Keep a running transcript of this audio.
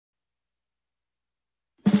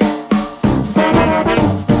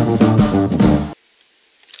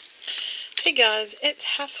Hey guys,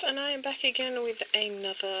 it's Haff and I am back again with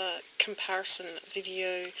another comparison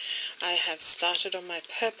video. I have started on my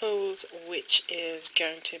purples, which is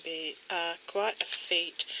going to be quite a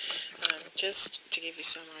feat. Just to give you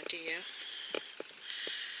some idea,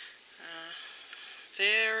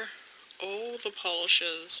 there are all the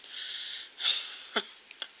polishes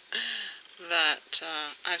that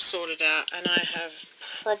I've sorted out, and I have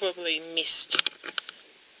probably missed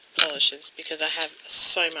polishes because I have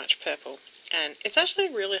so much purple. And it's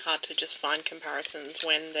actually really hard to just find comparisons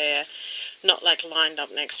when they're not like lined up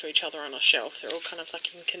next to each other on a shelf. They're all kind of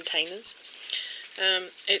like in containers.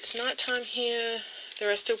 It's night time here.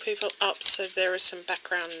 There are still people up, so there is some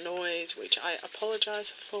background noise, which I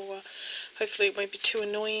apologise for. Hopefully it won't be too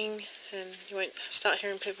annoying and you won't start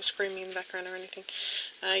hearing people screaming in the background or anything.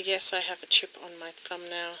 Yes, I have a chip on my thumb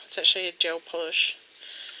now. It's actually a gel polish.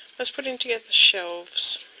 I was putting together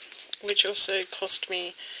shelves, which also cost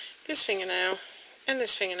me this fingernail and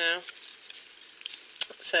this fingernail.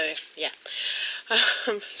 So yeah,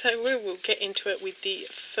 so we will get into it with the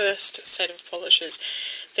first set of polishes.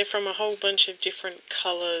 They're from a whole bunch of different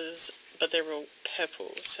colours, but they're all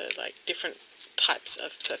purple, so like different types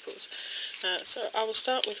of purples. So I will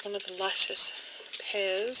start with one of the lightest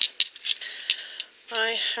pairs.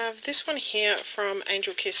 I have this one here from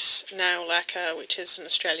Angel Kiss Nail Lacquer, which is an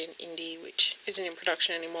Australian indie, which isn't in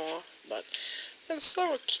production anymore, but it's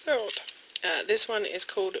so cute. This one is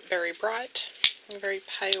called Berry Bright, a very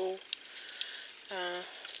pale,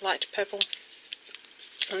 light purple.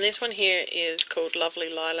 And this one here is called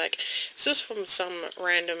Lovely Lilac. This is from some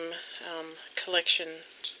random collection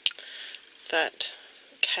that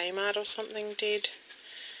Kmart or something did.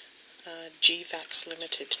 GVAX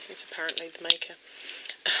Limited is apparently the maker.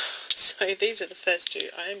 So these are the first two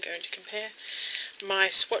I am going to compare. My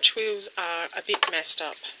swatch wheels are a bit messed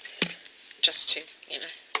up, just to,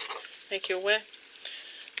 make you aware.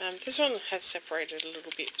 This one has separated a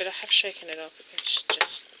little bit, but I have shaken it up. It's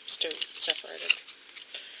just still separated.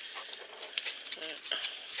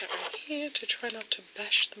 Start right here to try not to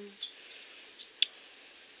bash them.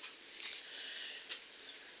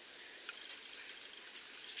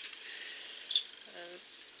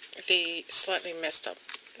 The slightly messed up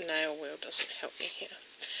nail wheel doesn't help me here.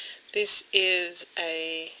 This is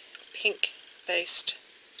a pink based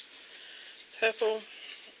purple,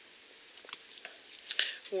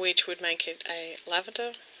 which would make it a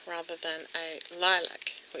lavender rather than a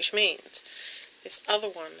lilac, which means this other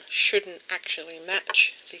one shouldn't actually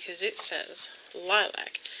match because it says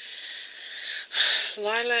lilac.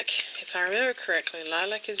 Lilac, if I remember correctly,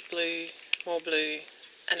 lilac is blue, more blue,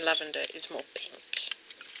 and lavender is more pink.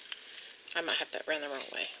 I might have that round the wrong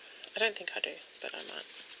way. I don't think I do, but I might.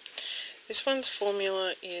 This one's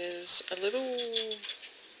formula is a little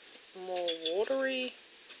more watery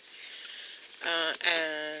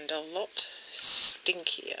and a lot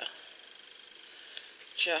stinkier,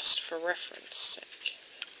 just for reference sake.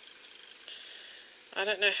 I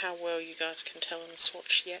don't know how well you guys can tell in the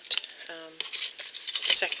swatch yet.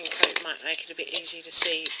 Second coat might make it a bit easy to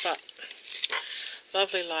see, but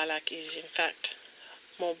Lovely Lilac is in fact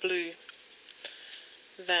more blue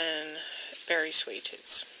than Berry Sweet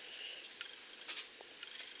is.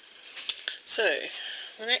 So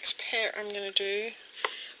the next pair I'm going to do,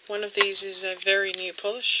 one of these is a very new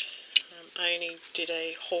polish. I only did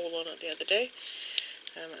a haul on it the other day,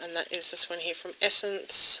 and that is this one here from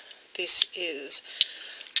Essence. This is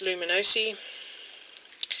Luminosi.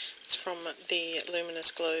 It's from the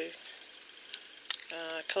Luminous Glow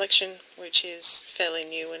collection, which is fairly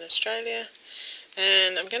new in Australia.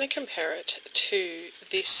 And I'm going to compare it to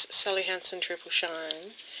this Sally Hansen Triple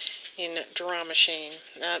Shine in Dry Machine.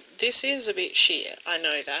 Now, this is a bit sheer, I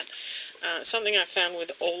know that. Something I found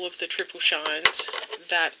with all of the Triple Shines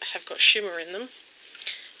that have got shimmer in them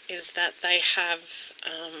is that they have,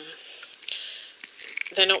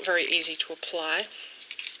 they're not very easy to apply.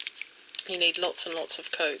 You need lots and lots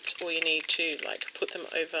of coats, or you need to like put them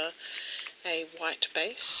over a white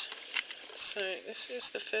base. So this is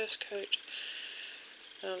the first coat.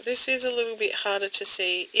 This is a little bit harder to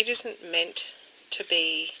see. It isn't meant to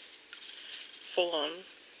be full on.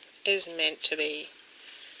 It is meant to be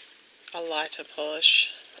a lighter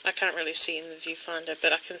polish. I can't really see in the viewfinder,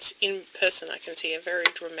 but I can see, in person I can see a very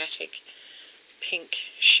dramatic pink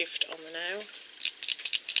shift on the nail.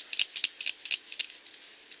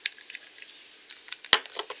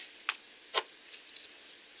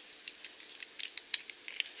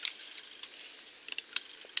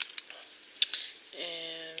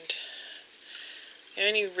 The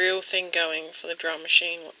only real thing going for the Dry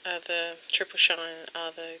Machine the Triple Shine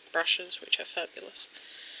are the brushes, which are fabulous.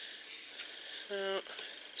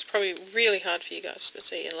 It's probably really hard for you guys to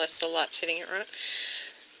see unless the light's hitting it right.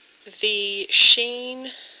 The sheen,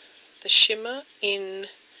 the shimmer in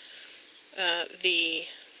the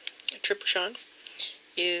Triple Shine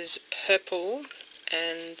is purple,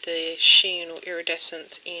 and the sheen or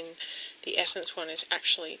iridescence in the Essence one is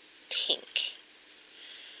actually pink.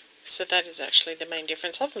 So that is actually the main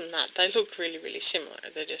difference. Other than that, they look really, really similar.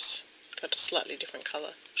 They just got a slightly different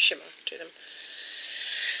colour shimmer to them.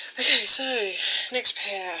 Okay, so next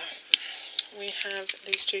pair. We have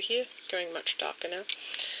these two here, going much darker now.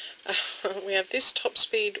 We have this Top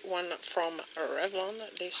Speed one from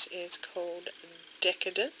Revlon. This is called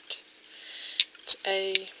Decadent. It's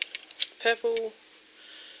a purple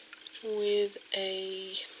with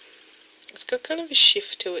a... It's got kind of a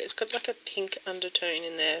shift to it. It's got like a pink undertone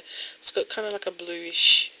in there. It's got kind of like a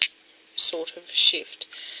bluish sort of shift.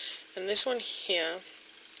 And this one here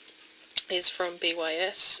is from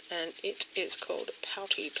BYS, and it is called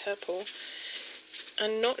Pouty Purple.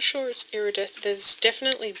 I'm not sure it's iridescent. There's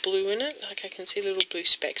definitely blue in it. Like I can see little blue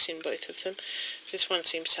specks in both of them. This one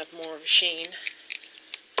seems to have more of a sheen.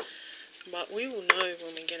 But we will know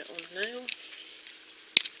when we get it on the nail.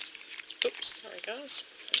 Oops, sorry guys.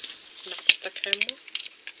 I smacked the camera.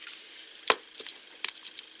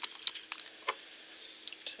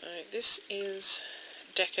 So this is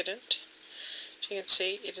Decadent. As you can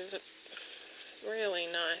see, it is a really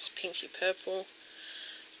nice pinky purple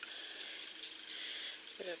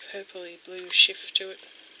with a purpley blue shift to it.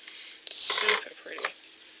 Super pretty.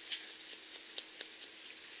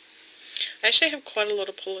 I actually have quite a lot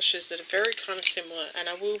of polishes that are very kind of similar, and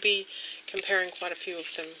I will be comparing quite a few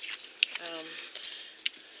of them.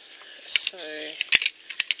 So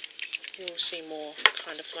you'll see more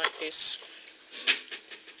kind of like this.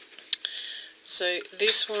 So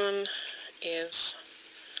this one is,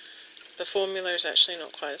 the formula is actually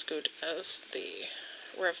not quite as good as the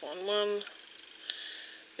Revlon one.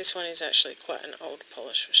 This one is actually quite an old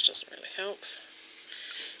polish, which doesn't really help.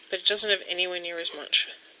 But it doesn't have anywhere near as much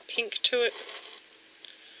pink to it.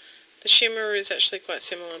 The shimmer is actually quite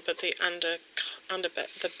similar, but the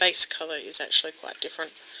the base colour is actually quite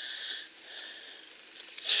different.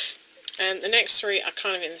 And the next three are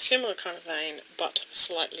kind of in a similar kind of vein, but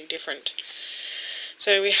slightly different.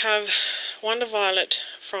 So we have Wonder Violet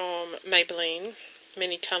from Maybelline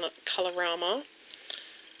Mini Colorama,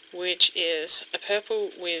 which is a purple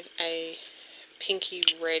with a pinky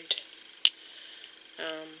red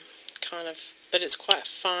kind of, but it's quite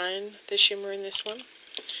fine, the shimmer in this one.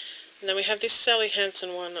 And then we have this Sally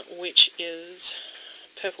Hansen one, which is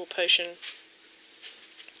Purple Potion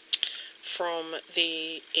from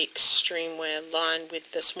the Extreme Wear line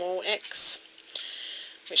with the small X,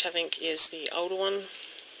 which I think is the older one.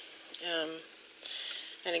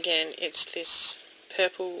 And again, it's this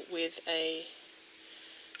purple with a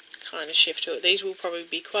kind of shift to it. These will probably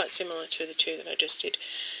be quite similar to the two that I just did.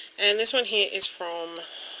 And this one here is from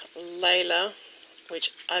Layla,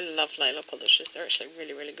 which I love Layla polishes. They're actually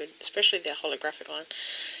really, really good, especially their holographic line.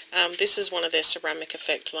 This is one of their ceramic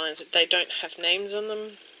effect lines. They don't have names on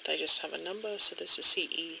them, they just have a number. So this is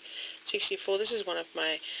CE64. This is one of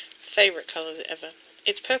my favourite colours ever.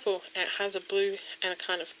 It's purple, and it has a blue and a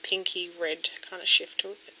kind of pinky red kind of shift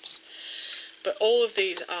to it. But all of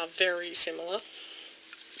these are very similar,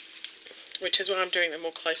 which is why I'm doing them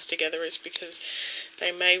all close together, is because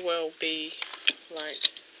they may well be like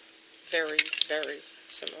very, very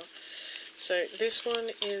similar. So this one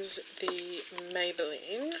is the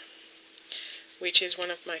Maybelline, which is one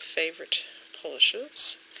of my favourite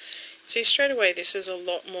polishes. See, straight away this is a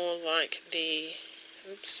lot more like the,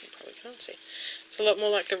 oops, you probably can't see, it's a lot more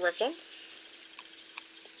like the Revlon.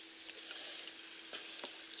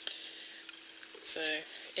 So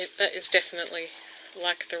that is definitely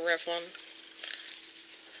like the Revlon.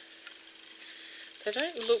 They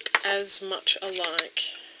don't look as much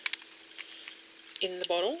alike in the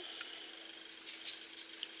bottle.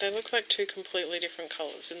 They look like two completely different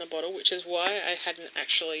colours in the bottle, which is why I hadn't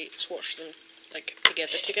actually swatched them like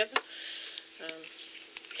together.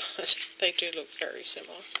 But they do look very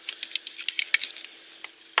similar.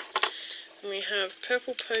 And we have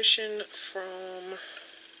Purple Potion from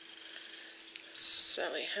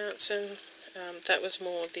Sally Hansen. That was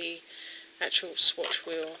more the actual swatch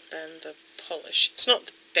wheel than the polish. It's not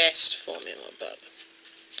the best formula, but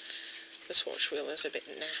the swatch wheel is a bit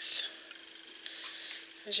naff.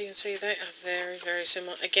 As you can see, they are very, very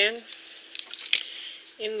similar. Again,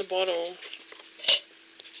 in the bottle,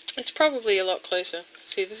 it's probably a lot closer.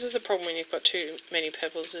 See, this is the problem when you've got too many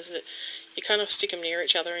purples, is that you kind of stick them near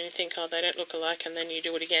each other and you think, oh, they don't look alike, and then you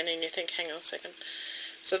do it again and you think, hang on a second.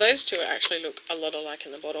 So those two actually look a lot alike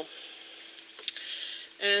in the bottle.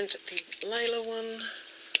 And the Layla one.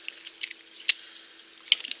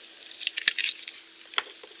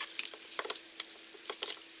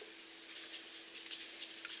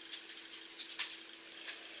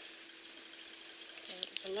 And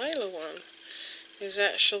the Layla one is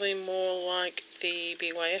actually more like the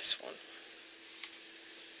BYS one.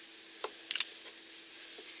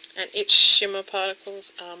 And its shimmer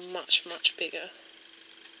particles are much, much bigger.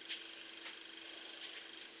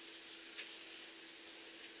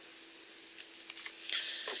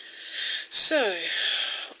 So,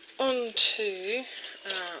 on to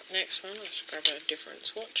next one. Let's grab a different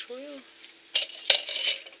swatch wheel.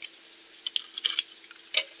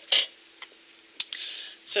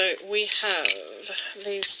 So we have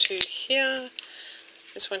these two here.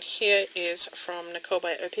 This one here is from Nicole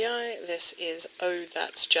by OPI. This is Oh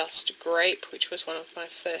That's Just Grape, which was one of my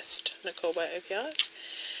first Nicole by OPIs.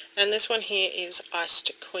 And this one here is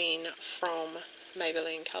Iced Queen from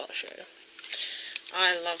Maybelline Colour Show.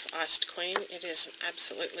 I love Iced Queen. It is an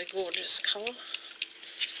absolutely gorgeous colour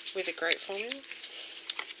with a great formula.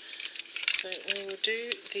 So we will do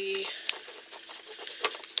the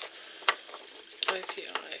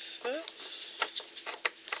OPI first.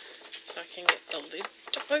 If I can get the lid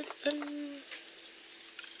to open.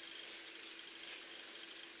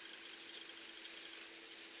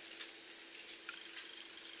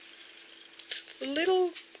 It's a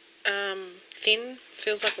little thin,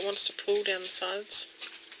 feels like it wants to pull down the sides.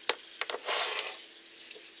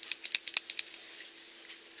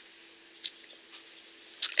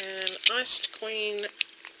 And Iced Queen,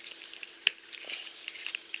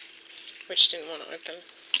 which didn't want to open,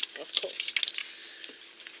 of course.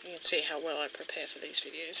 You can see how well I prepare for these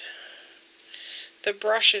videos. The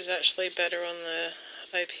brush is actually better on the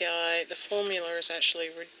OPI. The formula is actually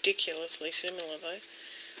ridiculously similar though.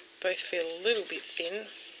 Both feel a little bit thin.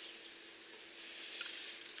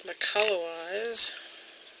 But colour-wise,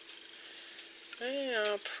 they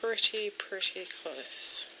are pretty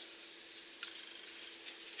close.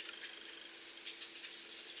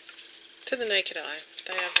 To the naked eye,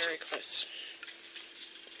 they are very close.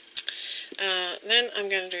 Then I'm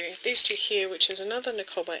going to do these two here, which is another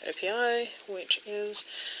Nicole by OPI, which is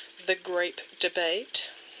the Grape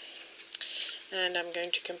Debate. And I'm going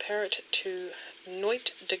to compare it to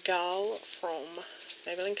Nuit de Gale from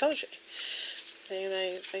Maybelline Colour Show.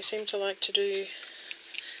 They seem to like to do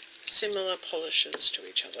similar polishes to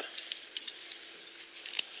each other.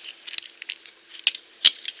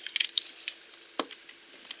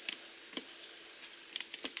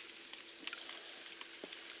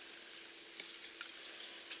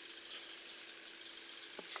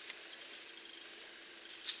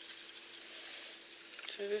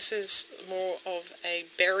 So this is more of a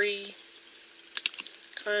berry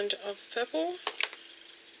kind of purple.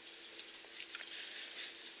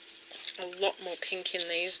 A lot more pink in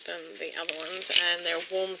these than the other ones, and they're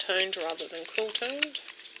warm toned rather than cool toned.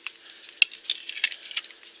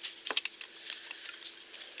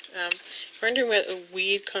 Wondering where the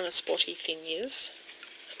weird kind of spotty thing is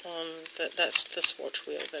on that's the swatch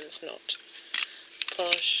wheel that is not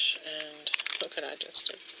polish. And look what I just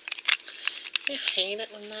did. I hate it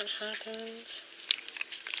when that happens.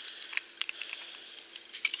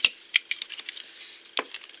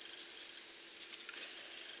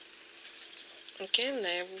 Again,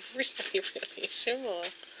 they're really similar.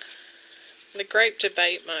 The Grape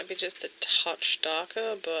Debate might be just a touch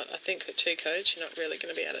darker, but I think with two coats you're not really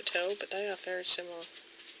going to be able to tell, but they are very similar.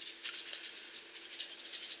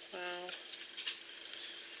 Wow.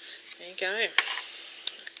 There you go.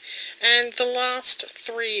 And the last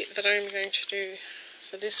three that I'm going to do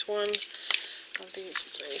for this one are these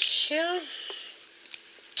three here.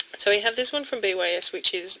 So we have this one from BYS,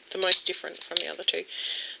 which is the most different from the other two,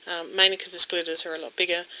 mainly because the glitters are a lot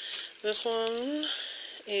bigger. This one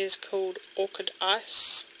is called Orchid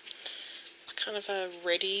Ice. It's kind of a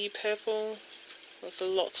reddy purple with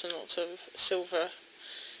lots and lots of silver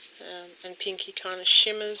and pinky kind of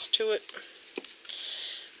shimmers to it.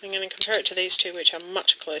 I'm going to compare it to these two, which are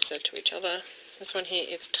much closer to each other. This one here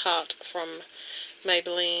is Tarte from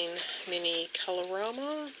Maybelline Mini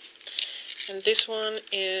Colorama. And this one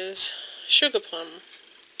is Sugar Plum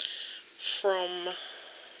from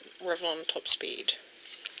Revlon Top Speed.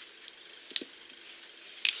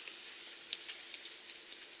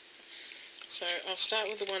 So I'll start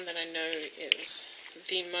with the one that I know is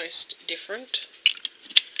the most different.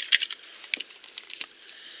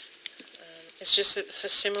 It's a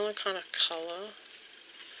similar kind of colour.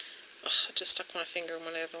 Oh, I just stuck my finger in one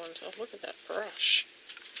of the other ones. Oh, look at that brush.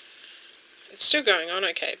 It's still going on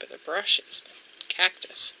okay, but the brush is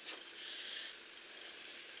cactus.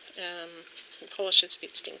 The polish is a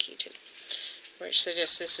bit stinky too, which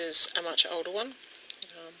suggests this is a much older one.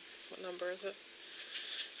 What number is it?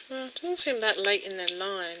 Well, it doesn't seem that late in their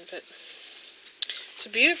line, but it's a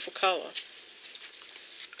beautiful colour.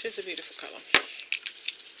 It is a beautiful colour.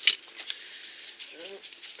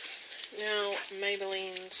 Now,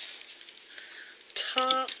 Maybelline's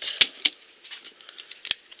Tarte.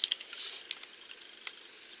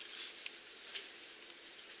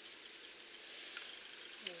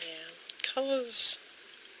 Yeah, colours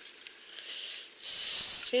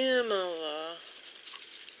similar,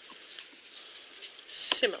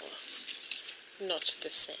 not the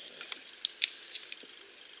same.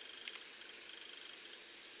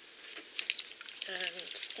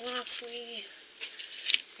 And lastly,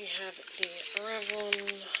 we have the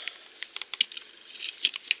Revlon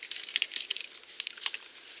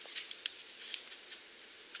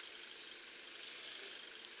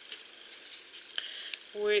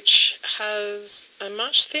which has a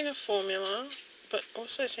much thinner formula, but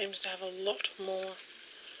also seems to have a lot more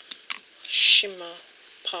shimmer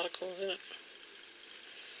particles in it.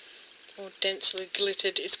 More densely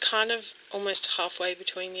glittered. It's kind of almost halfway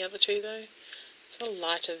between the other two though. It's a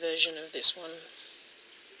lighter version of this one.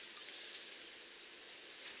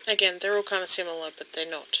 Again, they're all kind of similar, but they're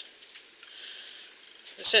not.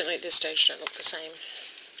 They certainly at this stage don't look the same.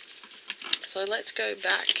 So let's go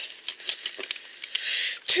back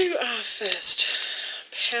to our first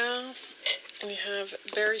pair. We have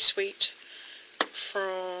Berry Sweet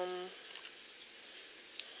from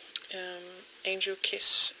Angel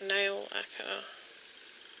Kiss Nail Lacquer.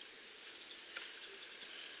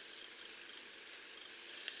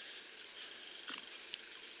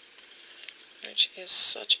 Which is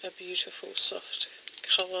such a beautiful soft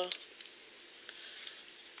colour.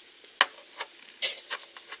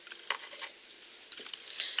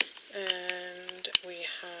 And we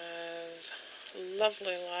have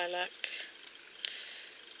Lovely Lilac.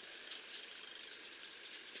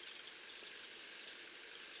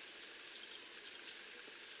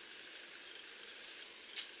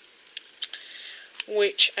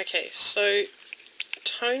 Which, okay, so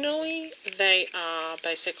tonally they are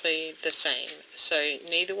basically the same. So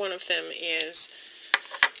neither one of them is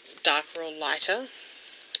darker or lighter.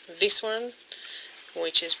 This one,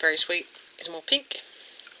 which is Berry Sweet, is more pink.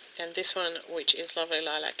 And this one, which is Lovely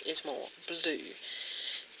Lilac, is more blue.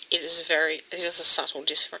 It is a subtle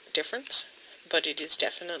difference, but it is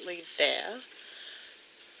definitely there.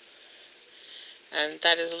 And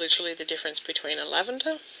that is literally the difference between a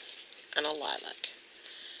lavender and a lilac,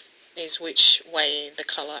 is which way the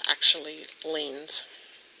colour actually leans.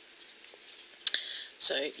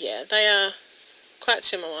 So yeah, they are quite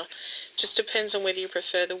similar. Just depends on whether you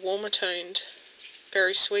prefer the warmer toned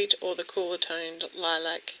Berry Sweet or the cooler toned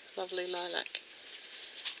lilac, Lovely Lilac.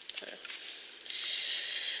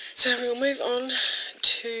 So we'll move on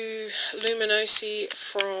to Luminosi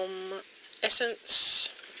from Essence.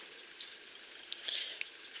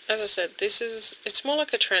 As I said, it's more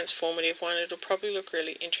like a transformative one. It'll probably look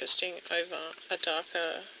really interesting over a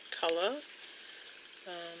darker colour.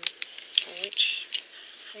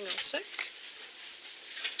 Hang on a sec.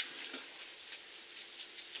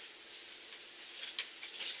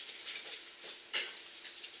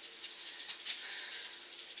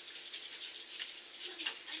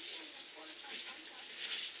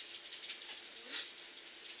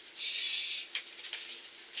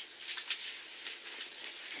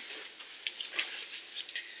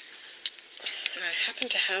 I happen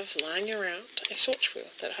to have lying around a swatch wheel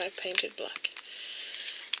that I painted black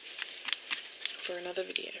for another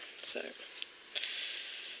video, so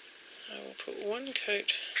I will put one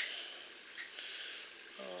coat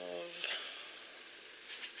of,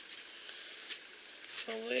 it's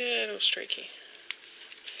a little streaky,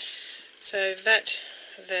 so that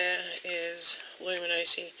there is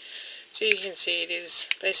Luminosi. So you can see it is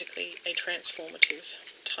basically a transformative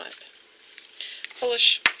type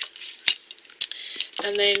polish.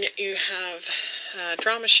 And then you have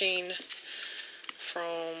Drama Sheen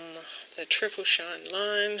from the Triple Shine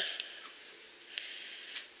line,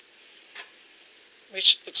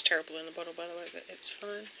 which looks terrible in the bottle by the way, but it's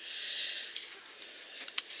fine.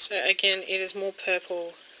 So again, it is more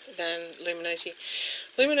purple than Luminosi.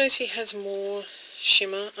 Luminosi has more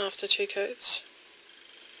shimmer after two coats,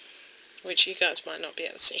 which you guys might not be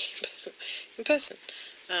able to see, but in person.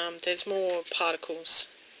 There's more particles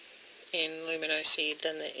in Luminosi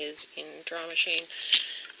than there is in Drama Sheen,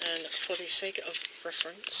 and for the sake of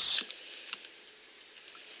reference,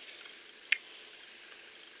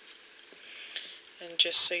 and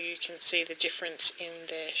just so you can see the difference in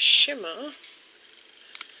their shimmer,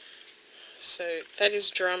 So that is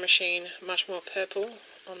Dry Machine, much more purple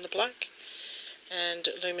on the black, and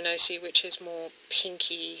Luminosi, which is more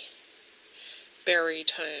pinky, berry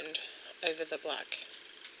toned over the black.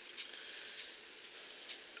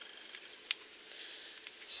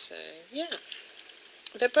 So yeah,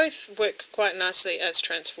 they both work quite nicely as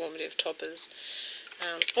transformative toppers,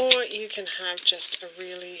 or you can have just a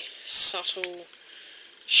really subtle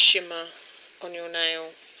shimmer on your nail.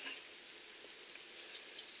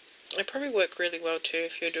 They probably work really well too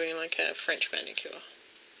if you're doing like a French manicure.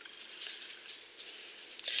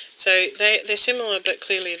 So they're similar, but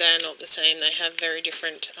clearly they're not the same. They have very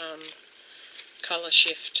different colour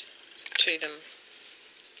shift to them.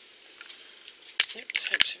 Oops,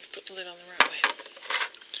 hopes we put the lid on the right way.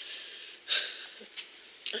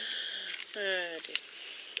 Oh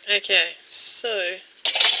dear. Okay, so,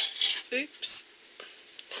 oops,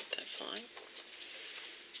 put that flying.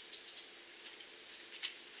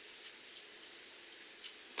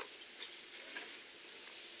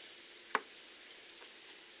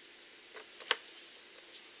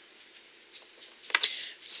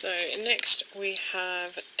 So next we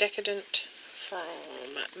have Decadent from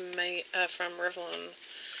Revlon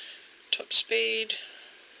Top Speed.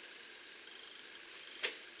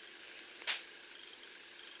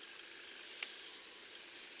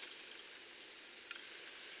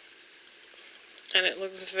 And it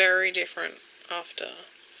looks very different after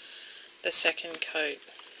the second coat.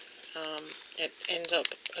 It ends up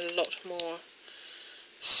a lot more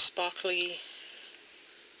sparkly,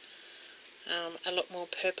 a lot more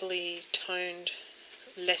purpley toned,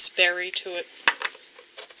 less berry to it.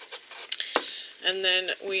 And then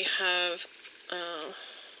we have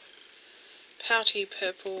Pouty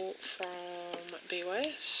Purple from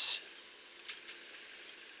BYS.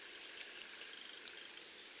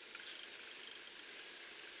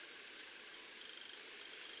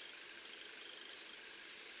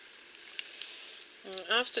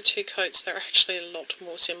 After two coats, they're actually a lot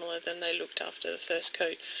more similar than they looked after the first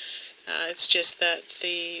coat. It's just that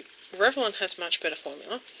the Revlon has much better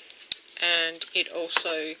formula, and it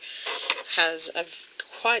also has a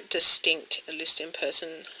quite distinct List in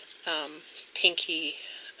Person pinky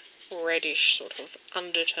reddish sort of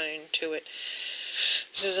undertone to it.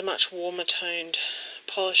 This is a much warmer toned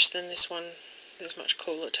polish than this one. There's much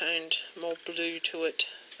cooler toned, more blue to it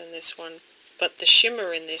than this one. But the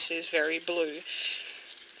shimmer in this is very blue,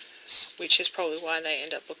 which is probably why they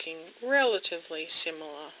end up looking relatively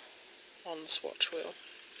similar on the swatch wheel.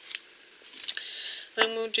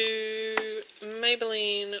 Then we'll do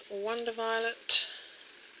Maybelline Wonder Violet,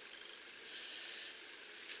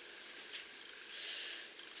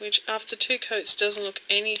 which after two coats doesn't look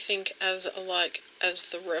anything as alike as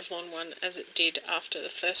the Revlon one as it did after the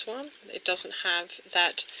first one. It doesn't have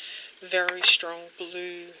that very strong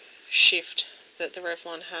blue shift that the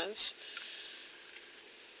Revlon has.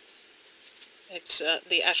 It's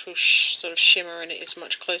the actual sort of shimmer in it is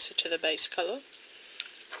much closer to the base colour.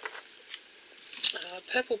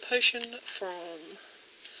 Purple Potion from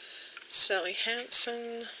Sally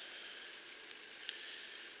Hansen.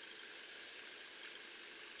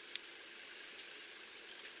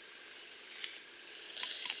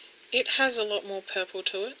 It has a lot more purple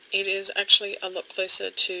to it. It is actually a lot closer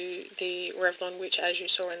to the Revlon, which, as you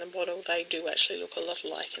saw in the bottle, they do actually look a lot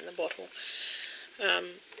alike in the bottle.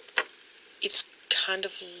 It's kind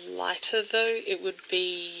of lighter though. It would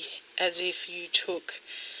be as if you took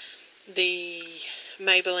the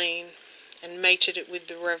Maybelline and mated it with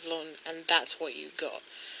the Revlon, and that's what you got.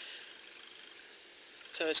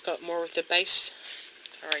 So it's got more of the base,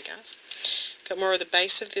 sorry guys, got more of the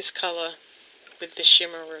base of this colour with the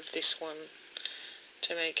shimmer of this one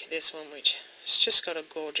to make this one, which has just got a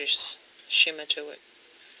gorgeous shimmer to it.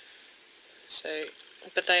 So,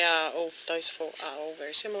 but they are all, those four are all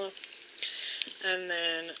very similar. And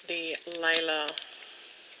then the Layla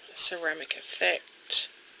Ceramic Effect.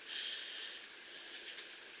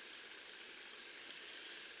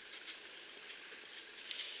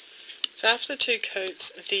 So after two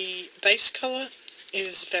coats, the base colour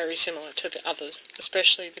is very similar to the others,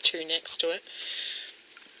 especially the two next to it.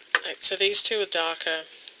 Right, so these two are darker.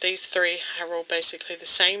 These three are all basically the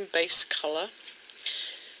same base colour.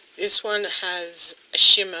 This one has a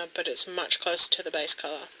shimmer, but it's much closer to the base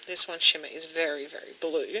colour. This one's shimmer is very, very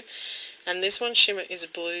blue. And this one's shimmer is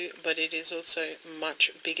blue, but it is also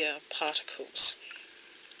much bigger particles.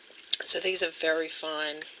 So these are very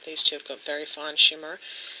fine. These two have got very fine shimmer.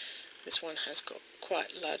 This one has got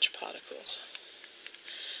quite large particles.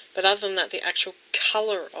 But other than that, the actual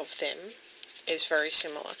colour of them is very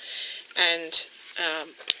similar. And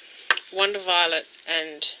Wonder Violet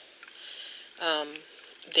and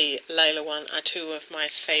the Layla one are two of my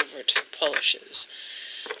favourite polishes.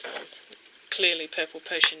 Clearly Purple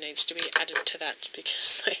Potion needs to be added to that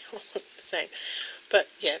because they all look the same. But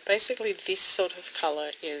yeah, basically this sort of colour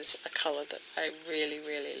is a colour that I really,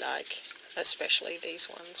 really like, especially these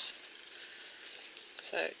ones.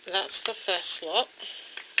 So that's the first lot.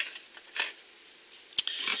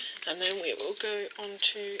 And then we will go on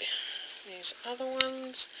to these other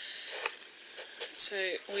ones. So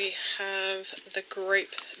we have the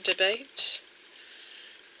Grape Debate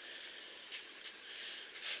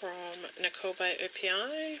from Nicole by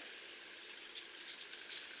OPI.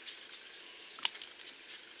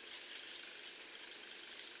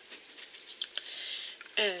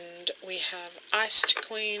 And we have Iced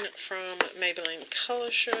Queen from Maybelline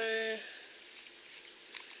Colour Show.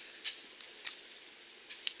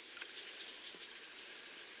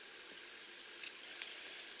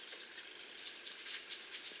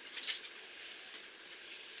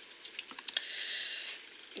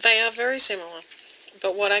 They are very similar,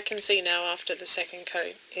 but what I can see now after the second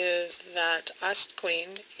coat is that Iced Queen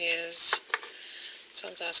is, this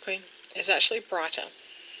one's Iced Queen, is actually brighter.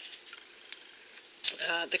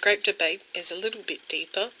 The Grape Debate is a little bit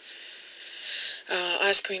deeper.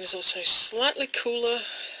 Iced Queen is also slightly cooler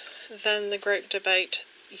than the Grape Debate.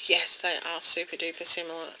 Yes, they are super duper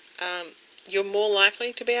similar. You're more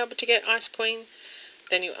likely to be able to get Iced Queen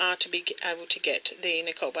than you are to be able to get the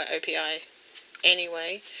Nicole by OPI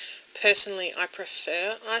anyway. Personally, I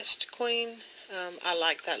prefer Iced Queen. I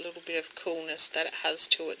like that little bit of coolness that it has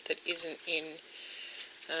to it that isn't in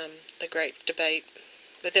the Grape Debate.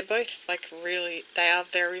 But they're both like really, they are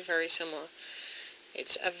very, very similar.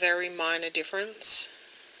 It's a very minor difference.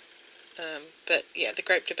 But yeah, the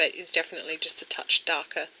Grape Debate is definitely just a touch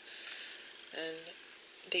darker. And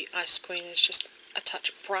the Iced Queen is just a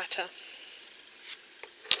touch brighter.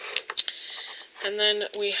 And then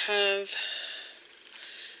we have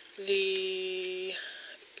the,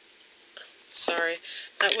 sorry,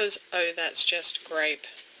 that was Oh That's Just Grape,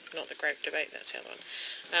 not the Grape Debate, that's the other one.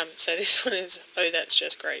 So this one is Oh That's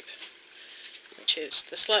Just Grape, which is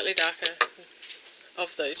the slightly darker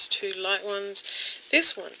of those two light ones.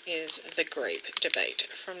 This one is the Grape Debate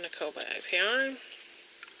from Nicole by OPI.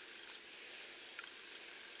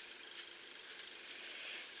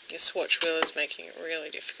 The swatch wheel is making it really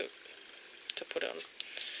difficult to put on.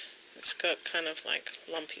 It's got kind of like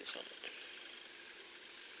lumpies on it.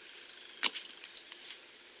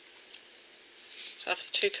 So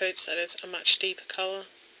after two coats, that is a much deeper colour.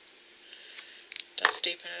 Does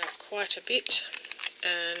deepen it up quite a bit.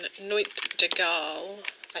 And Nuit de Gale,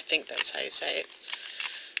 I think that's how you say it.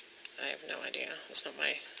 I have no idea. That's not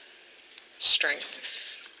my strength.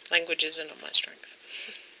 Languages are not my strength.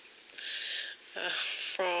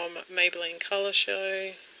 From Maybelline Colour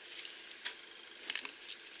Show.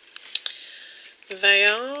 They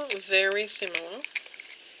are very similar.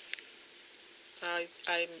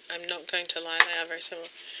 I'm not going to lie, they are very similar.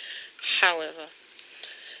 However,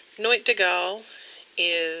 Nuit de Gale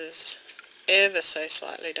is ever so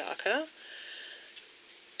slightly darker,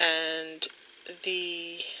 and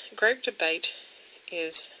the Grape Debate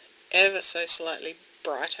is ever so slightly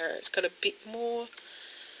brighter. It's got a bit more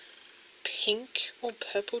pink or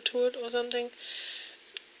purple to it or something.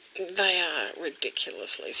 They are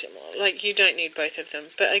ridiculously similar. Like, you don't need both of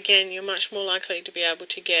them. But again, you're much more likely to be able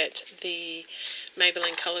to get the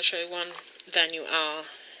Maybelline Colour Show one than you are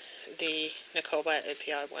the Nicole by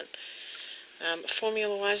OPI one.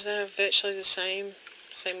 Formula-wise, they're virtually the same.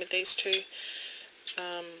 Same with these two.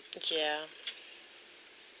 Yeah.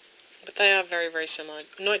 But they are very, very similar.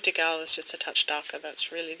 Nuit de Gale is just a touch darker.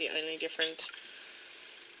 That's really the only difference.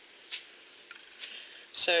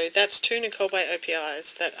 So that's two Nicole by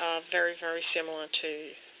OPIs that are very, very similar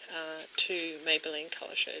to Maybelline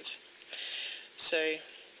Colour Shows. So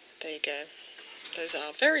there you go. Those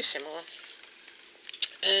are very similar.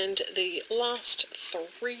 And the last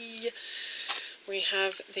three, we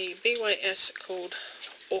have the BYS called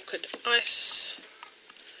Orchid Ice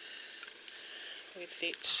with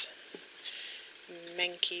its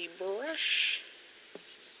manky brush.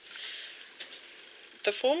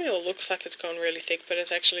 The formula looks like it's gone really thick, but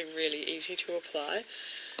it's actually really easy to apply.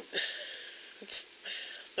 It's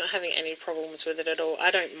not having any problems with it at all. I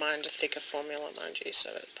don't mind a thicker formula, mind you, so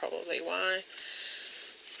that's probably why.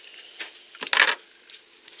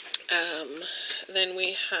 Then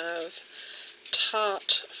we have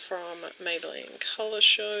Tarte from Maybelline Colour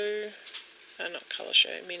Show. Not Colour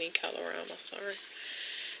Show, Mini Colorama, sorry.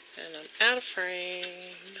 And I'm out of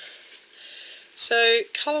frame. So,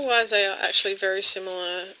 colour-wise, they are actually very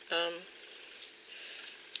similar.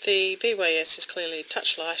 The BYS is clearly a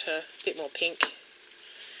touch lighter, a bit more pink.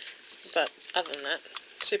 but other than that,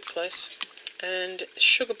 super close. And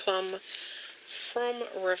Sugar Plum from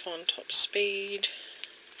Revlon Top Speed.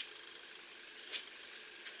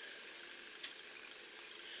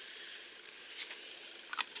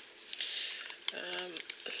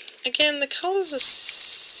 Again, the colours are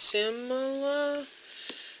similar.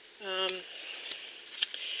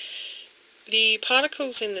 The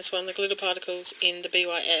particles in this one, the glitter particles in the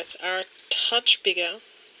BYS, are a touch bigger.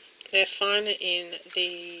 They're finer in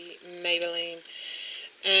the Maybelline,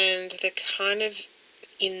 and they're kind of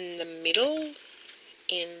in the middle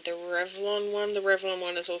in the Revlon one. The Revlon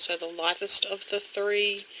one is also the lightest of the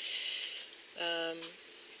three,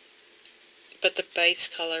 but the base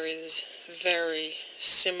colour is very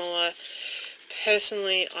similar.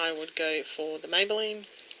 Personally, I would go for the Maybelline.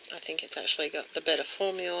 I think it's actually got the better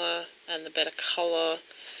formula and the better colour.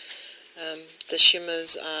 The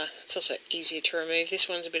shimmers are, it's also easier to remove. This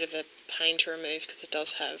one's a bit of a pain to remove because it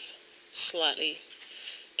does have slightly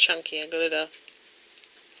chunkier glitter.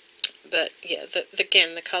 But yeah,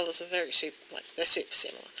 again, the colours are very they're super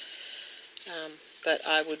similar. But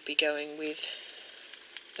I would be going with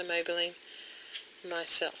the Maybelline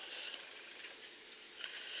myself.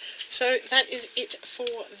 So that is it for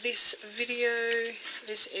this video.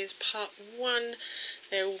 This is part 1.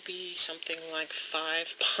 There will be something like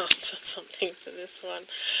 5 parts or something for this one.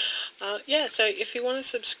 Yeah, so if you want to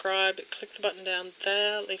subscribe, click the button down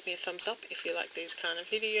there. Leave me a thumbs up if you like these kind of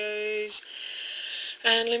videos.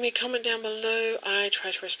 And leave me a comment down below. I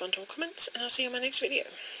try to respond to all comments, and I'll see you in my next video.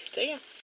 See ya.